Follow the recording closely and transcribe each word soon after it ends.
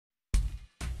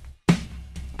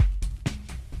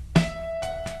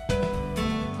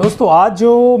दोस्तों आज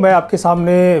जो मैं आपके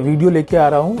सामने वीडियो लेके आ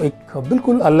रहा हूँ एक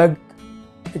बिल्कुल अलग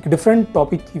एक डिफरेंट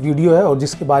टॉपिक की वीडियो है और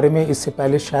जिसके बारे में इससे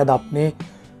पहले शायद आपने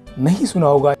नहीं सुना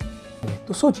होगा।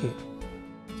 तो सोचिए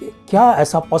कि क्या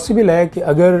ऐसा पॉसिबल है कि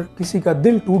अगर किसी का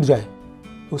दिल टूट जाए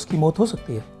तो उसकी मौत हो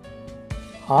सकती है।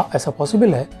 हाँ, ऐसा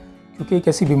पॉसिबल है क्योंकि एक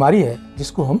ऐसी बीमारी है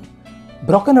जिसको हम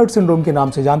ब्रोकन हार्ट सिंड्रोम के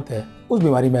नाम से जानते हैं। उस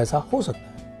बीमारी में ऐसा हो सकता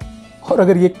है। और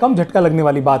अगर ये कम झटका लगने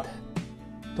वाली बात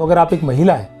है तो अगर आप एक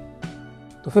महिला हैं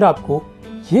तो फिर आपको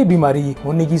ये बीमारी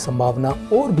होने की संभावना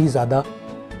और भी ज़्यादा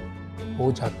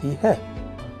हो जाती है।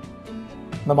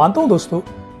 मैं मानता हूँ दोस्तों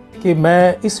कि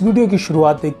मैं इस वीडियो की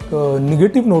शुरुआत एक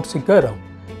निगेटिव नोट से कर रहा हूँ,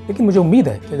 लेकिन मुझे उम्मीद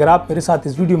है कि अगर आप मेरे साथ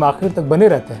इस वीडियो में आखिर तक बने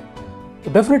रहते हैं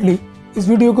तो डेफिनेटली इस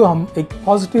वीडियो को हम एक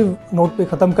पॉजिटिव नोट पे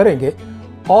ख़त्म करेंगे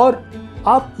और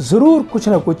आप ज़रूर कुछ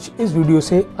ना कुछ इस वीडियो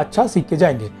से अच्छा सीख के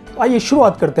जाएंगे। तो आइए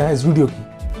शुरुआत करते हैं इस वीडियो की।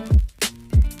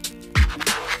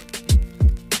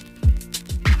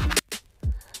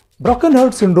 ब्रोकन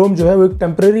हार्ट सिंड्रोम जो है वो एक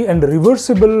टेम्परेरी एंड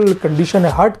रिवर्सिबल कंडीशन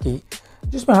है हार्ट की,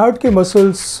 जिसमें हार्ट के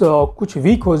मसल्स कुछ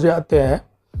वीक हो जाते हैं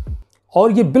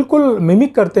और ये बिल्कुल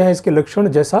मिमिक करते हैं इसके लक्षण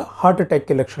जैसा हार्ट अटैक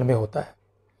के लक्षण में होता है।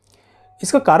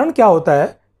 इसका कारण क्या होता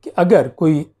है कि अगर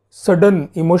कोई सडन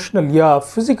इमोशनल या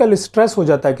फिजिकल स्ट्रेस हो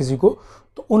जाता है किसी को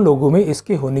तो उन लोगों में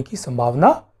इसके होने की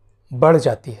संभावना बढ़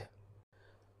जाती है।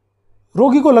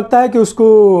 रोगी को लगता है कि उसको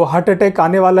हार्ट अटैक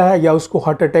आने वाला है या उसको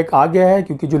हार्ट अटैक आ गया है,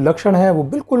 क्योंकि जो लक्षण है वो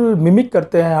बिल्कुल मिमिक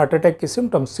करते हैं हार्ट अटैक के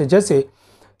सिम्टम्स से, जैसे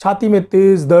छाती में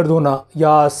तेज़ दर्द होना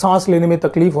या सांस लेने में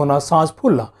तकलीफ होना, सांस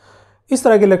फूलना। इस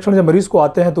तरह के लक्षण जब मरीज़ को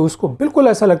आते हैं तो उसको बिल्कुल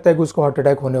ऐसा लगता है कि उसको हार्ट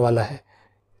अटैक होने वाला है,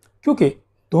 क्योंकि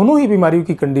दोनों ही बीमारियों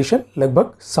की कंडीशन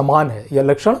लगभग समान है या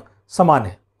लक्षण समान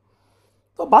है।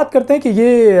 तो बात करते हैं कि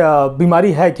ये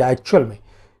बीमारी है क्या एक्चुअल में।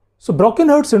 सो ब्रोकन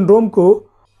हार्ट सिंड्रोम को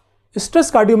स्ट्रेस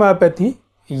कार्डियोमायोपैथी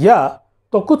या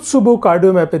तोकुत्सुबो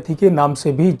कार्डियोमायोपैथी के नाम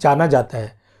से भी जाना जाता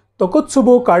है।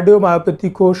 तोकुत्सुबो कार्डियोमायोपैथी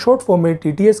को शॉर्ट फॉर्म में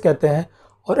TTS कहते हैं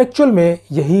और एक्चुअल में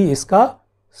यही इसका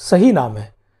सही नाम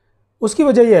है। उसकी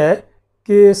वजह यह है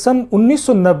कि सन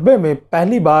 1990 में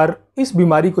पहली बार इस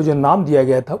बीमारी को जो नाम दिया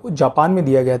गया था वो जापान में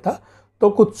दिया गया था,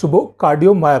 तोकुत्सुबो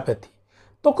कार्डियोमायोपैथी।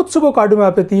 तोकुत्सुबो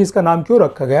कार्डियोमायोपैथी इसका नाम क्यों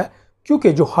रखा गया?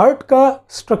 क्योंकि जो हार्ट का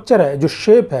स्ट्रक्चर है, जो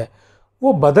शेप है,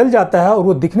 वो बदल जाता है और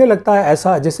वो दिखने लगता है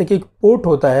ऐसा जैसे कि एक पोर्ट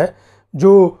होता है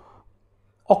जो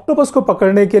ऑक्टोपस को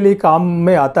पकड़ने के लिए काम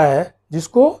में आता है,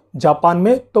 जिसको जापान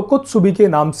में तोकुत्सुबी के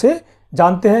नाम से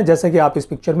जानते हैं, जैसे कि आप इस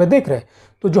पिक्चर में देख रहे हैं।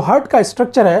 तो जो हार्ट का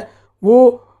स्ट्रक्चर है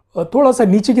वो थोड़ा सा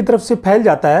नीचे की तरफ से फैल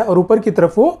जाता है और ऊपर की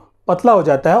तरफ वो पतला हो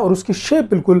जाता है और उसकी शेप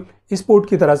बिल्कुल इस पोर्ट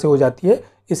की तरह से हो जाती है,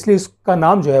 इसलिए इसका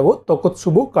नाम जो है वो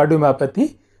तोकुत्सुबो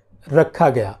कार्डियोमायोपैथी रखा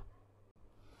गया।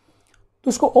 तो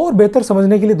इसको और बेहतर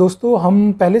समझने के लिए दोस्तों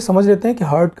हम पहले समझ लेते हैं कि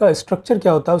हार्ट का स्ट्रक्चर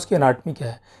क्या होता है, उसकी एनाटॉमी क्या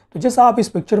है। तो जैसा आप इस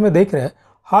पिक्चर में देख रहे हैं,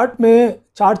 हार्ट में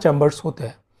 4 चैम्बर्स होते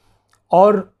हैं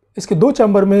और इसके 2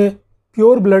 चैम्बर में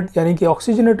प्योर ब्लड यानी कि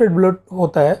ऑक्सीजनेटेड ब्लड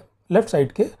होता है लेफ्ट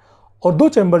साइड के, और 2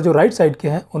 चैम्बर जो राइट साइड के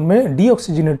हैं उनमें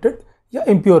डीऑक्सीजनेटेड या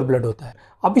इम्प्योर ब्लड होता है।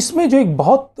 अब इसमें जो एक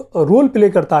बहुत रोल प्ले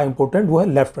करता है इंपॉर्टेंट, वो है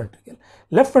लेफ्ट वेंट्रिकल।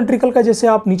 लेफ्ट वेंट्रिकल का जैसे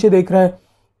आप नीचे देख रहे हैं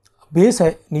बेस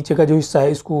है, नीचे का जो हिस्सा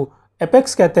है इसको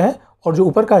एपेक्स कहते हैं और जो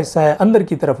ऊपर का हिस्सा है अंदर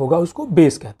की तरफ होगा उसको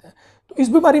बेस कहते हैं। तो इस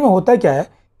बीमारी में होता क्या है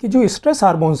कि जो स्ट्रेस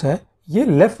हार्मोन्स हैं ये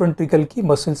लेफ्ट वेंट्रिकल की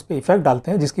मसल्स पे इफेक्ट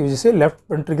डालते हैं, जिसकी वजह से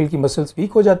लेफ्ट वेंट्रिकल की मसल्स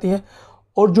वीक हो जाती हैं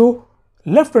और जो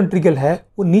लेफ्ट वेंट्रिकल है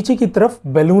वो नीचे की तरफ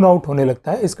बैलून आउट होने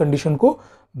लगता है। इस कंडीशन को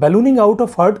बैलूनिंग आउट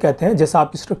ऑफ हार्ट कहते हैं, जैसा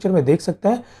आप स्ट्रक्चर में देख सकते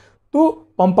हैं। तो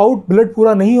पंप आउट ब्लड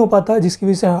पूरा नहीं हो पाता, जिसकी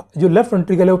वजह से जो लेफ्ट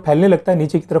वेंट्रिकल है वो फैलने लगता है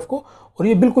नीचे की तरफ को और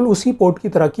ये बिल्कुल उसी पोर्ट की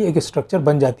तरह की एक स्ट्रक्चर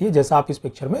बन जाती है, जैसा आप इस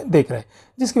पिक्चर में देख रहे हैं,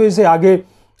 जिसकी वजह से आगे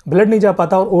ब्लड नहीं जा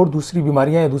पाता और दूसरी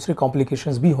बीमारियां या दूसरी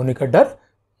कॉम्प्लिकेशंस भी होने का डर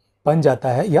बन जाता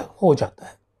है या हो जाता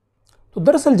है। तो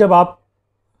दरअसल जब आप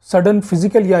सडन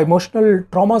फिजिकल या इमोशनल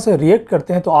ट्रॉमा से रिएक्ट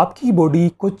करते हैं तो आपकी बॉडी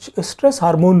कुछ स्ट्रेस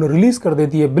हार्मोन रिलीज कर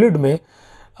देती है ब्लड में,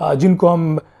 जिनको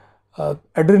हम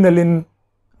एड्रेनालिन,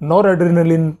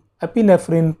 नॉराड्रेनालिन,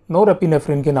 एपिनेफ्रिन,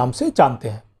 नॉरेपिनेफ्रिन के नाम से जानते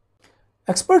हैं।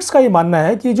 एक्सपर्ट्स का ये मानना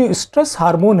है कि जो स्ट्रेस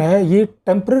हार्मोन है ये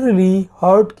टेम्परेरी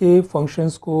हार्ट के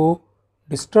फंक्शंस को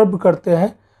डिस्टर्ब करते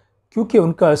हैं, क्योंकि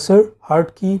उनका असर हार्ट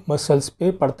की मसल्स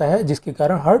पे पड़ता है, जिसके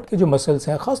कारण हार्ट के जो मसल्स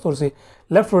हैं, खासतौर से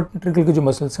लेफ्ट वेंट्रिकल के जो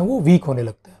मसल्स हैं वो वीक होने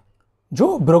लगते हैं,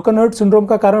 जो ब्रोकन हार्ट सिंड्रोम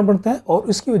का कारण बनता है। और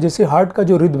इसकी वजह से हार्ट का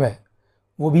जो रिदम है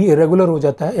वो भी इरेगुलर हो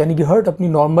जाता है, यानी कि हार्ट अपनी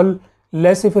नॉर्मल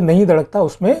लय से फिर नहीं धड़कता,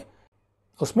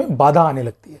 उसमें बाधा आने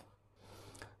लगती है,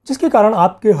 जिसके कारण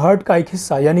आपके हार्ट का एक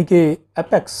हिस्सा यानी कि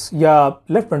एपेक्स या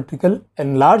लेफ्ट वेंट्रिकल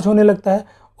एनलार्ज होने लगता है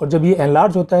और जब ये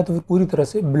एनलार्ज होता है तो फिर पूरी तरह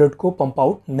से ब्लड को पंप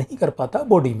आउट नहीं कर पाता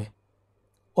बॉडी में।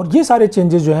 और ये सारे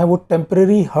चेंजेस जो हैं वो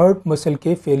टेम्परेरी हार्ट मसल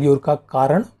के फेलियर का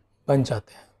कारण बन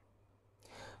जाते हैं।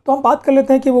 तो हम बात कर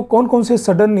लेते हैं कि वो कौन कौन से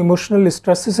सडन इमोशनल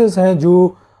स्ट्रेसेस हैं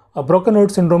जो ब्रोकन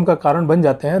हार्ट सिंड्रोम का कारण बन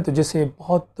जाते हैं। तो जैसे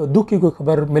बहुत दुख की कोई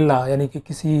खबर मिलना, यानी कि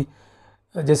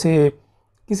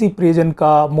किसी प्रियजन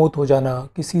का मौत हो जाना,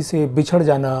 किसी से बिछड़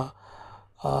जाना,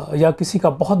 या किसी का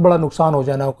बहुत बड़ा नुकसान हो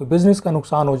जाना, कोई बिज़नेस का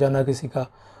नुकसान हो जाना किसी का,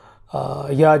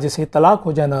 या जैसे तलाक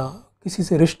हो जाना, किसी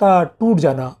से रिश्ता टूट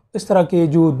जाना, इस तरह के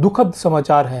जो दुखद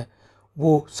समाचार हैं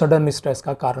वो सडन स्ट्रेस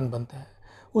का कारण बनते हैं।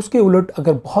 उसके उलट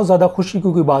अगर बहुत ज़्यादा खुशी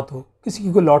की कोई बात हो, किसी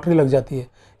की कोई लॉटरी लग जाती है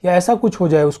या ऐसा कुछ हो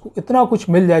जाए, उसको इतना कुछ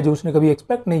मिल जाए जो उसने कभी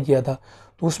एक्सपेक्ट नहीं किया था,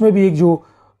 तो उसमें भी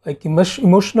एक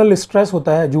इमोशनल स्ट्रेस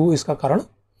होता है जो इसका कारण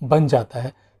बन जाता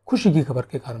है, खुशी की खबर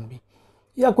के कारण भी।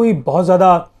 या कोई बहुत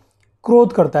ज़्यादा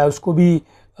क्रोध करता है, उसको भी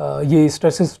ये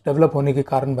स्ट्रेसेस डेवलप होने के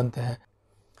कारण बनते हैं।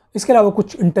 इसके अलावा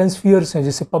कुछ इंटेंस फियर्स हैं,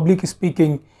 जैसे पब्लिक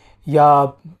स्पीकिंग, या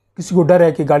किसी को डर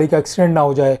है कि गाड़ी का एक्सीडेंट ना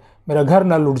हो जाए, मेरा घर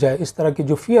ना लूट जाए, इस तरह के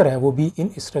जो फियर है वो भी इन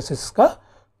स्ट्रेसेस का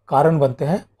कारण बनते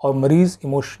हैं और मरीज़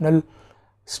इमोशनल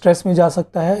स्ट्रेस में जा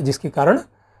सकता है, जिसके कारण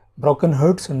ब्रोकन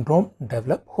हार्ट सिंड्रोम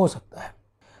डेवलप हो सकता है।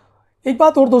 एक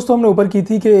बात और दोस्तों हमने ऊपर की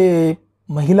थी कि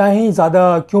महिलाएं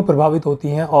ज़्यादा क्यों प्रभावित होती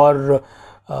हैं और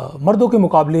मर्दों के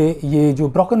मुकाबले ये जो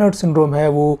ब्रोकन हार्ट सिंड्रोम है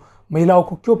वो महिलाओं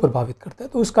को क्यों प्रभावित करता है।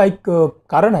 तो इसका एक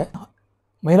कारण है,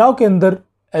 महिलाओं के अंदर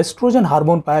एस्ट्रोजन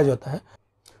हार्मोन पाया जाता है।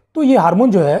 तो ये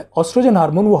हार्मोन जो है, एस्ट्रोजन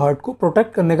हार्मोन, वो हार्ट को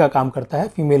प्रोटेक्ट करने का काम करता है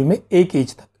फीमेल में एक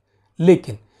एज तक।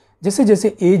 लेकिन जैसे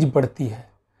जैसे एज बढ़ती है,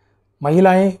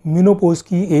 महिलाएं मेनोपॉज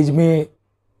की एज में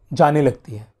जाने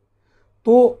लगती हैं,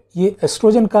 तो ये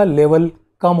एस्ट्रोजन का लेवल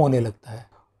कम होने लगता है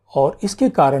और इसके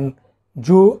कारण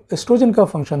जो एस्ट्रोजन का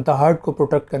फंक्शन था हार्ट को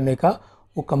प्रोटेक्ट करने का,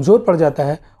 वो कमज़ोर पड़ जाता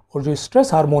है और जो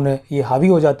स्ट्रेस हार्मोन है ये हावी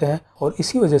हो जाते हैं। और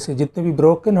इसी वजह से जितने भी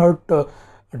ब्रोकन हार्ट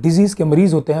डिजीज़ के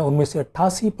मरीज़ होते हैं उनमें से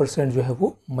 88% जो है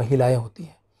वो महिलाएं होती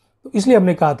हैं। तो इसलिए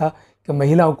हमने कहा था कि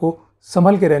महिलाओं को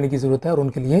संभल के रहने की ज़रूरत है और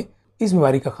उनके लिए इस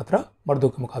बीमारी का खतरा मर्दों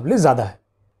के मुकाबले ज़्यादा है।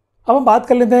 अब हम बात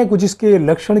कर लेते हैं कुछ इसके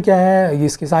लक्षण क्या हैं, ये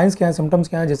इसके साइंस क्या हैं, सिम्टम्स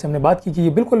क्या हैं। जैसे हमने बात की कि ये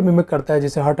बिल्कुल मिमिक करता है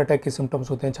जैसे हार्ट अटैक के सिम्टम्स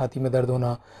होते हैं, छाती में दर्द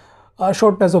होना,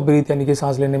 शॉर्टनेस ऑफ ब्रीथ यानी कि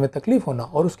सांस लेने में तकलीफ होना,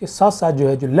 और उसके साथ साथ जो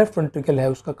है जो लेफ्ट वेंट्रिकल है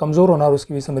उसका कमज़ोर होना, और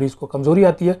उसकी वजह से मरीज़ को कमज़ोरी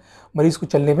आती है, मरीज़ को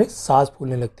चलने में सांस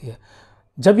फूलने लगती है।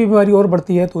 जब ये बीमारी और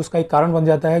बढ़ती है तो उसका एक कारण बन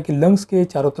जाता है कि लंग्स के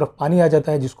चारों तरफ पानी आ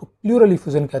जाता है, जिसको प्लूरल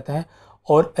इफ्यूजन कहते हैं,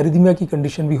 और एरिथमिया की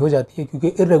कंडीशन भी हो जाती है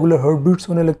क्योंकि इरेगुलर हार्ट बीट्स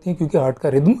होने लगती हैं, क्योंकि हार्ट का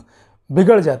रिदम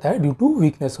बिगड़ जाता है due to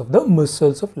weakness of the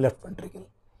muscles of left ventricle.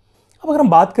 अब अगर हम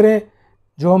बात करें,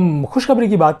 जो हम खुशखबरी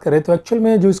की बात करें, तो एक्चुअल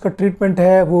में जो इसका ट्रीटमेंट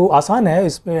है वो आसान है।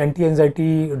 इसमें एंटी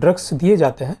एंजाइटी ड्रग्स दिए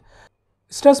जाते हैं,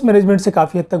 स्ट्रेस मैनेजमेंट से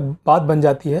काफ़ी हद तक बात बन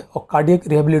जाती है, और कार्डियक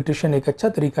रिहेबिलिटेशन एक अच्छा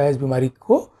तरीका है इस बीमारी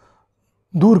को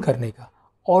दूर करने का।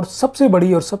 और सबसे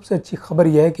बड़ी और सबसे अच्छी खबर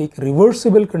यह है कि एक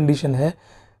रिवर्सिबल कंडीशन है,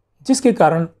 जिसके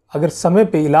कारण अगर समय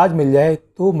पे इलाज मिल जाए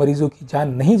तो मरीज़ों की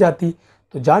जान नहीं जाती,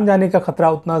 तो जान जाने का खतरा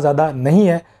उतना ज़्यादा नहीं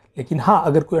है। लेकिन हाँ,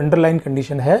 अगर कोई अंडरलाइन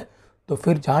कंडीशन है तो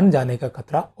फिर जान जाने का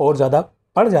खतरा और ज़्यादा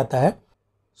बढ़ जाता है।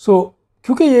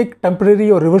 क्योंकि ये एक टेम्परेरी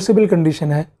और रिवर्सिबल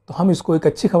कंडीशन है, तो हम इसको एक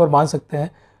अच्छी खबर मान सकते हैं।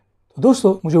 तो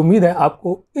दोस्तों, मुझे उम्मीद है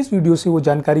आपको इस वीडियो से वो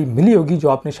जानकारी मिली होगी जो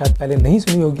आपने शायद पहले नहीं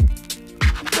सुनी होगी।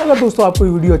 तो अगर दोस्तों आपको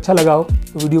ये वीडियो अच्छा लगा हो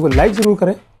तो वीडियो को लाइक ज़रूर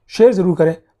करें, शेयर ज़रूर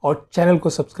करें और चैनल को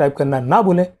सब्सक्राइब करना ना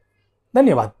भूलें।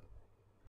 धन्यवाद।